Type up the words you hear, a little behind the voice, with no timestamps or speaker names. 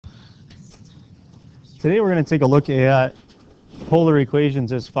Today we're going to take a look at polar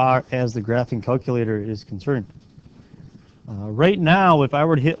equations as far as the graphing calculator is concerned. Right now, if I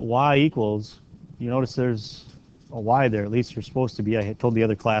were to hit y equals, you notice there's a y there, at least there's supposed to be. I had told the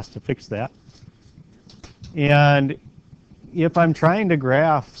other class to fix that. And if I'm trying to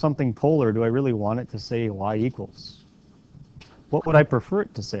graph something polar, do I really want it to say y equals? What would I prefer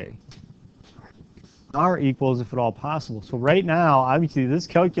it to say? R equals if at all possible. So right now, obviously, this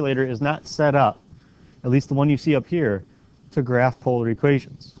calculator is not set up, at least the one you see up here, to graph polar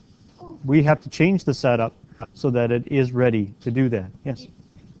equations. We have to change the setup so that it is ready to do that. Yes?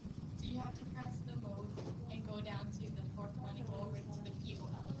 Do you have to press the mode and go down to the fourth one and go over to the view?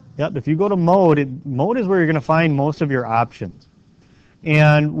 Yep, if you go to mode, mode is where you're going to find most of your options.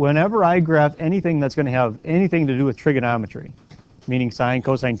 And whenever I graph anything that's going to have anything to do with trigonometry, meaning sine,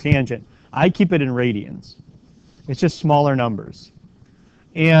 cosine, tangent, I keep it in radians. It's just smaller numbers.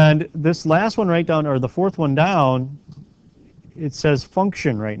 And this last one right down, or the fourth one down, it says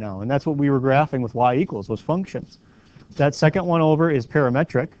function right now. And that's what we were graphing with y equals, was functions. That second one over is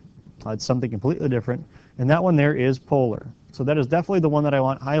parametric. It's something completely different. And that one there is polar. So that is definitely the one that I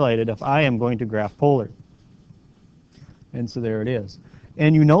want highlighted if I am going to graph polar. And so there it is.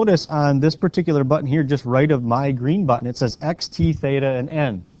 And you notice on this particular button here, just right of my green button, it says x, t, theta, and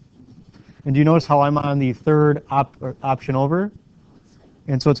n. And do you notice how I'm on the third option over?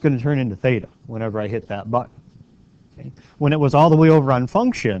 And so it's going to turn into theta whenever I hit that button. Okay. When it was all the way over on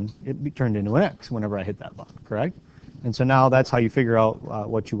function, it turned into an x whenever I hit that button, correct? And so now that's how you figure out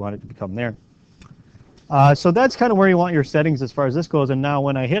what you want it to become there. So that's kind of where you want your settings as far as this goes. And now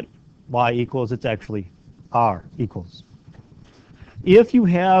when I hit y equals, it's actually r equals. If you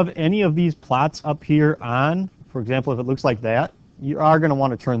have any of these plots up here on, for example, if it looks like that, you are going to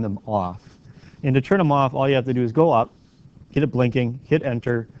want to turn them off. And to turn them off, all you have to do is go up, get it blinking, hit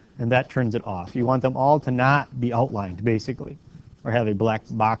enter, and that turns it off. You want them all to not be outlined, basically, or have a black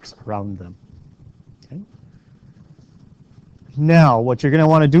box around them. Okay. Now, what you're going to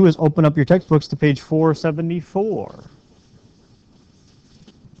want to do is open up your textbooks to page 474.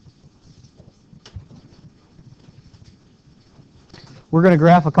 We're going to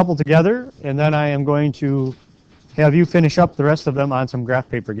graph a couple together, and then I am going to have you finish up the rest of them on some graph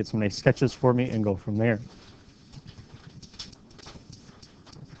paper, get some nice sketches for me, and go from there.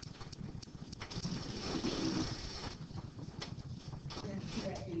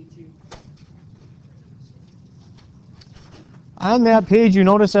 On that page, you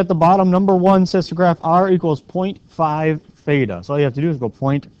notice at the bottom, number 1 says to graph r equals 0.5 theta. So all you have to do is go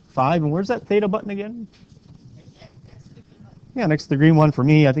 0.5, and where's that theta button again? Yeah, next to the green one for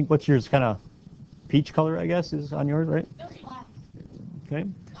me. I think what's yours, kind of peach color, I guess, is on yours, right? Okay,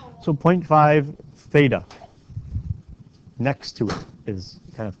 so 0.5 theta. Next to it is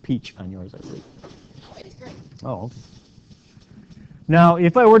kind of peach on yours, I believe. Oh, okay. Now,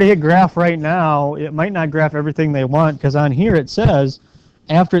 if I were to hit graph right now, it might not graph everything they want, because on here it says,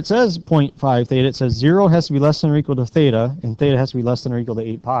 after it says 0.5 theta, it says 0 has to be less than or equal to theta, and theta has to be less than or equal to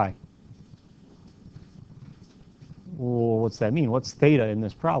 8 pi. Well, what's that mean? What's theta in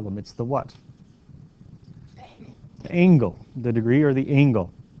this problem? It's the what? The angle, the degree or the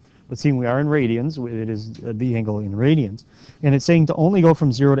angle. But seeing we are in radians, it is the angle in radians. And it's saying to only go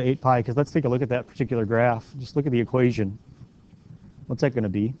from 0 to 8 pi, because let's take a look at that particular graph. Just look at the equation. What's that going to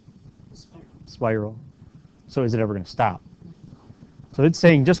be? Spiral. So is it ever going to stop? So it's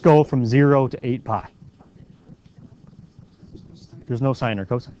saying just go from 0 to 8 pi. There's no sine or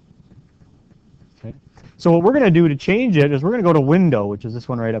cosine. Okay. So what we're going to do to change it is we're going to go to window, which is this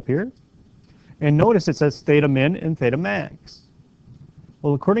one right up here. And notice it says theta min and theta max.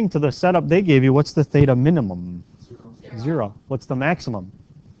 Well, according to the setup they gave you, what's the theta minimum? 0. What's the maximum?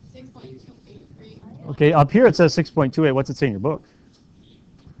 6.283. Okay, up here it says 6.28. What's it say in your book?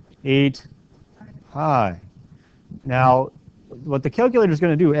 8 pi. Now, what the calculator is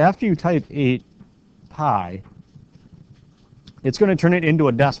going to do, after you type 8 pi, it's going to turn it into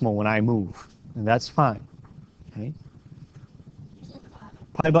a decimal when I move. And that's fine. Okay.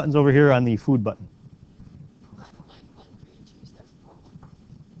 Pi button's over here on the food button.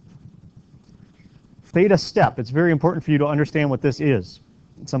 Theta step. It's very important for you to understand what this is.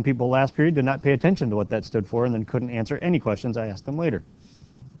 Some people last period did not pay attention to what that stood for and then couldn't answer any questions I asked them later.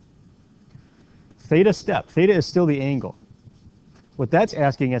 Theta step. Theta is still the angle. What that's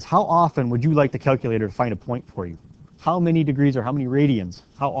asking is how often would you like the calculator to find a point for you? How many degrees or how many radians?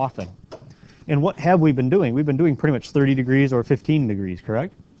 How often? And what have we been doing? We've been doing pretty much 30 degrees or 15 degrees,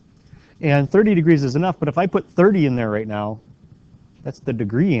 correct? And 30 degrees is enough, but if I put 30 in there right now, that's the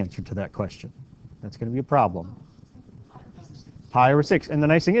degree answer to that question. That's going to be a problem. pi over 6. And the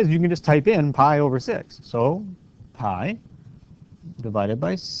nice thing is you can just type in pi over 6. So pi divided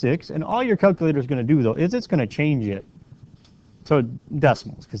by 6. And all your calculator is going to do, though, is it's going to change it to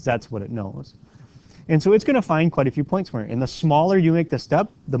decimals, because that's what it knows. And so it's going to find quite a few points for it. And the smaller you make the step,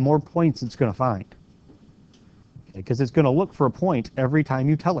 the more points it's going to find. Because it's going to look for a point every time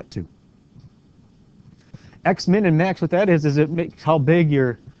you tell it to. X min and max, what that is it makes how big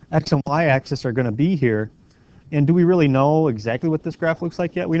your X and Y axis are going to be here. And do we really know exactly what this graph looks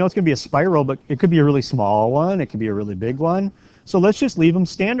like yet? We know it's going to be a spiral, but it could be a really small one. It could be a really big one. So let's just leave them.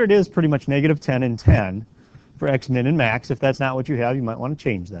 Standard is pretty much negative 10 and 10 for X min and max. If that's not what you have, you might want to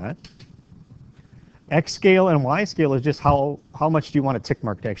change that. X scale and Y scale is just how much do you want a tick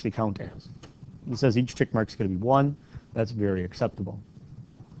mark to actually count as. It says each tick mark is going to be 1. That's very acceptable.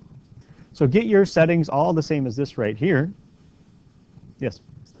 So get your settings all the same as this right here. Yes?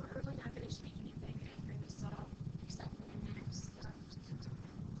 So we're really not going to change anything after the setup except for the max stuff.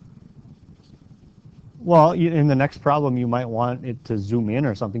 Well, in the next problem, you might want it to zoom in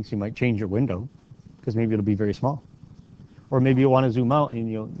or something, so you might change your window, because maybe it'll be very small. Or maybe you want to zoom out, and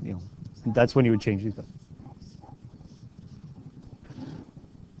you know, that's when you would change these.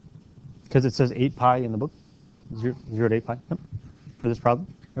 Because it says 8 pi in the book, 0 to 8 pi, yep, for this problem.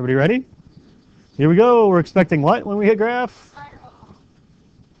 Everybody ready? Here we go. We're expecting what when we hit graph?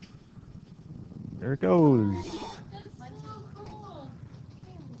 There it goes.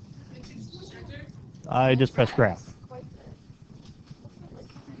 I just pressed graph.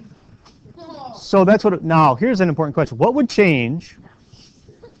 So that's what. Now here's an important question. What would change?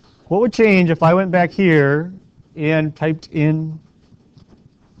 What would change if I went back here and typed in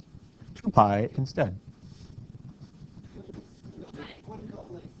 2 pi instead?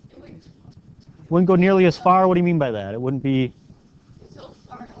 Wouldn't go nearly as far. What do you mean by that? It wouldn't be.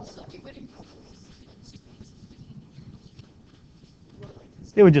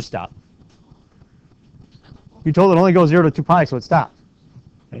 It would just stop. You told it only goes 0 to 2 pi, so it stopped.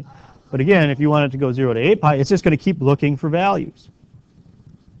 Okay? But again, if you want it to go 0 to 8 pi, it's just going to keep looking for values.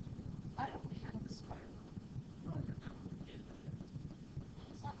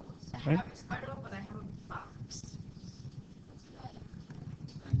 Right?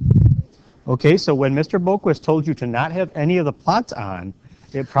 Okay, so when Mr. Boquist told you to not have any of the plots on,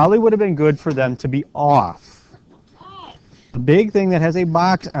 it probably would have been good for them to be off. The big thing that has a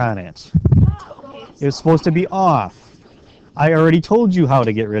box on it is supposed to be off. I already told you how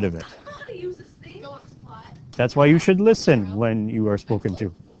to get rid of it. That's why you should listen when you are spoken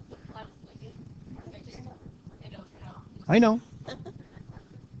to. I know.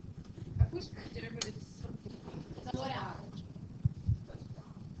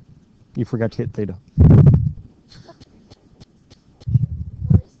 You forgot to hit theta.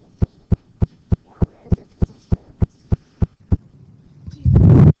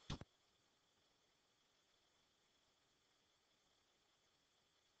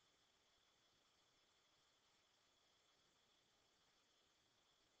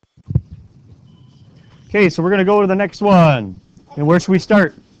 Okay, so we're going to go to the next one. And where should we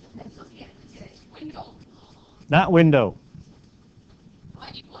start? Not window.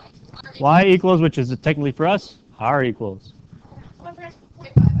 Y equals, which is technically for us, R equals.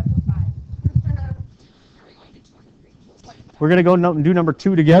 We're going to go do number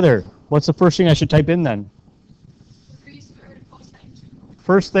 2 together. What's the first thing I should type in then?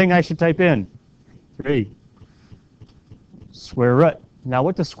 First thing I should type in. 3. Square root. Now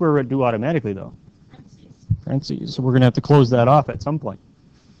what does square root do automatically though? Parentheses. So we're going to have to close that off at some point.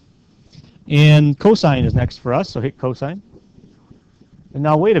 And cosine is next for us, so hit cosine. And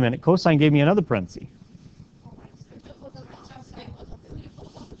now wait a minute, cosine gave me another parenthesis.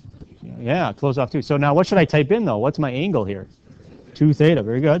 Yeah, close off 2. So now what should I type in though? What's my angle here? 2 theta,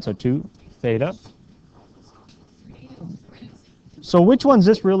 very good. So 2 theta. So which one's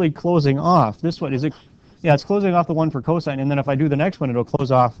this really closing off? This one, is it? Yeah, it's closing off the one for cosine, and then if I do the next one, it'll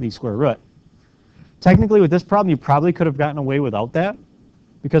close off the square root. Technically with this problem, you probably could have gotten away without that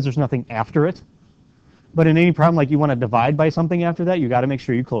because there's nothing after it. But in any problem, like you want to divide by something after that, you got to make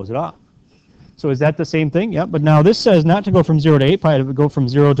sure you close it off. So is that the same thing? Yep. But now this says not to go from 0 to 8 pi, to go from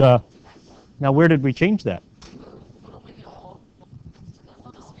 0 to... Now where did we change that?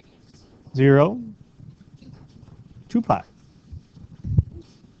 0, 2 pi.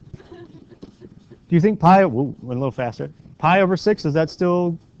 Do you think pi... Whoa, went a little faster. Pi over 6, is that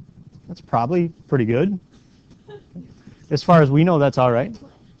still... That's probably pretty good. As far as we know, that's all right.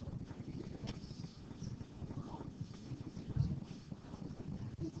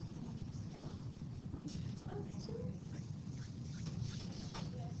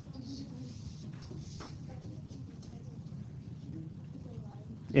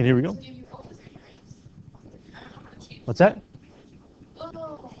 And here we go. Give you opposite rates. What's that?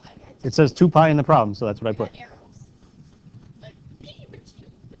 Oh, It says 2 pi in the problem, so that's what I put. arrows. Like,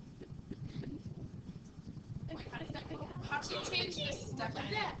 how do you change this stuff like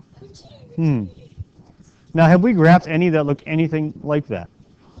that? Now, have we graphed any that look anything like that?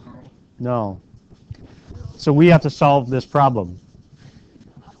 No. So we have to solve this problem.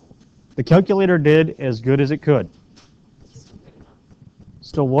 The calculator did as good as it could.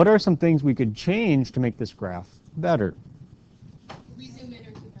 So what are some things we could change to make this graph better? We zoom in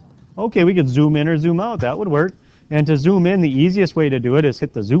or zoom out. Okay, we could zoom in or zoom out. That would work. And to zoom in, the easiest way to do it is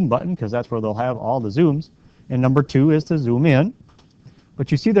hit the zoom button, because that's where they'll have all the zooms. And number 2 is to zoom in.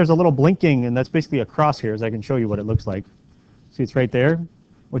 But you see there's a little blinking, and that's basically a crosshairs. I can show you what it looks like. See, it's right there.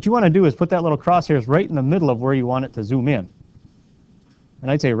 What you want to do is put that little crosshairs right in the middle of where you want it to zoom in. And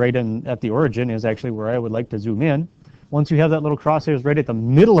I'd say right in at the origin is actually where I would like to zoom in. Once you have that little crosshairs right at the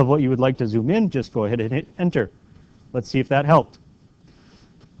middle of what you would like to zoom in, just go ahead and hit enter. Let's see if that helped.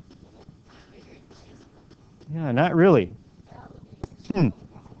 Yeah, not really.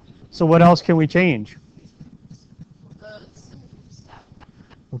 So what else can we change?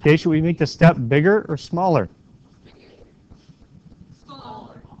 Okay, should we make the step bigger or smaller?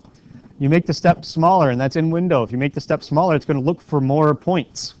 Smaller. You make the step smaller, and that's in window. If you make the step smaller, it's going to look for more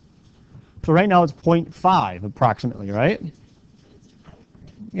points. So right now it's 0.5 approximately, right?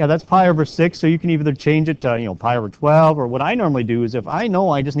 Yeah, that's pi over 6, so you can either change it to, pi over 12, or what I normally do is if I know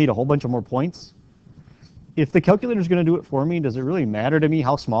I just need a whole bunch of more points, if the calculator is going to do it for me, does it really matter to me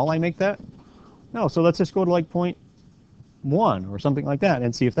how small I make that? No, so let's just go to like 0.1 or something like that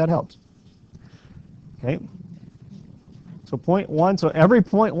and see if that helps. Okay. So 0.1, so every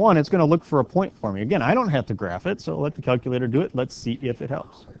 0.1 it's going to look for a point for me. Again, I don't have to graph it, so let the calculator do it. Let's see if it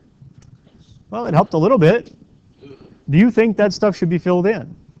helps. Well, it helped a little bit. Do you think that stuff should be filled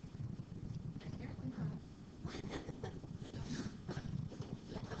in?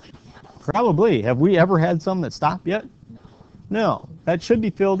 Probably. Have we ever had some that stopped yet? No. That should be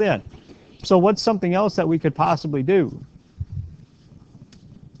filled in. So what's something else that we could possibly do?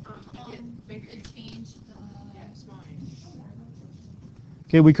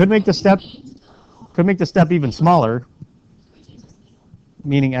 Okay, we could make the step even smaller,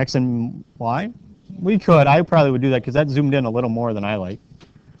 meaning x and y. We could. I probably would do that because that zoomed in a little more than I like.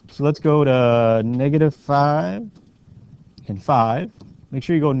 So let's go to -5 and 5. Make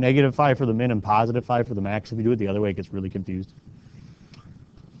sure you go -5 for the min and +5 for the max. If you do it the other way, it gets really confused.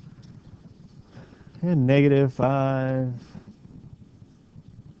 And -5,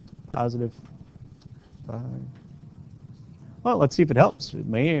 +5. Well, let's see if it helps. It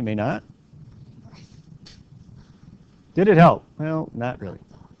may or may not. Did it help? Well, not really.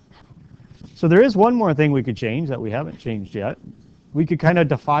 So there is one more thing we could change that we haven't changed yet. We could kind of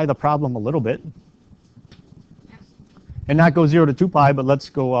defy the problem a little bit. And not go 0 to 2 pi, but let's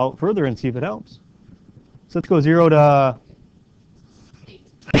go out further and see if it helps. So let's go 0 to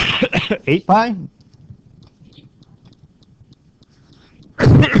 8 pi.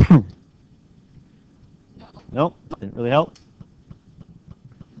 Nope, didn't really help.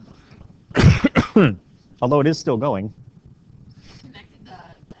 Although it is still going.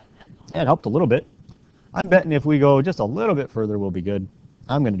 Yeah, it helped a little bit. I'm betting if we go just a little bit further, we'll be good.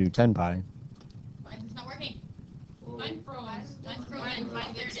 I'm going to do 10 pi. Mine's not working. Mine froze. Mine's frozen.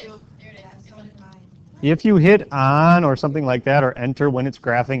 There it is. There it is. If you hit on or something like that or enter when it's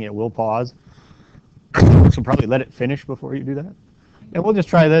graphing, it will pause. So probably let it finish before you do that. And we'll just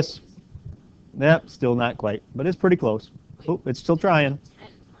try this. Yep, still not quite, but it's pretty close. Oh, it's still trying.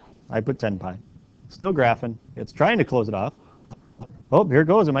 I put 10 pi. Still graphing. It's trying to close it off. Oh, here it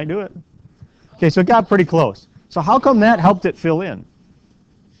goes. It might do it. Okay, so it got pretty close. So how come that helped it fill in?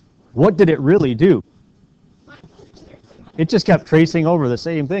 What did it really do? It just kept tracing over the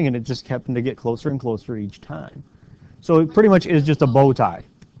same thing, and it just kept to get closer and closer each time. So it pretty much is just a bow tie.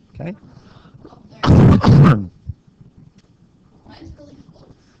 Okay.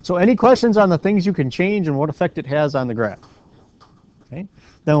 So any questions on the things you can change and what effect it has on the graph? Okay.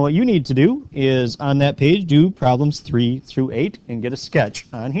 Then what you need to do is on that page do problems 3 through 8 and get a sketch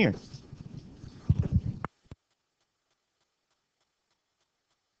on here.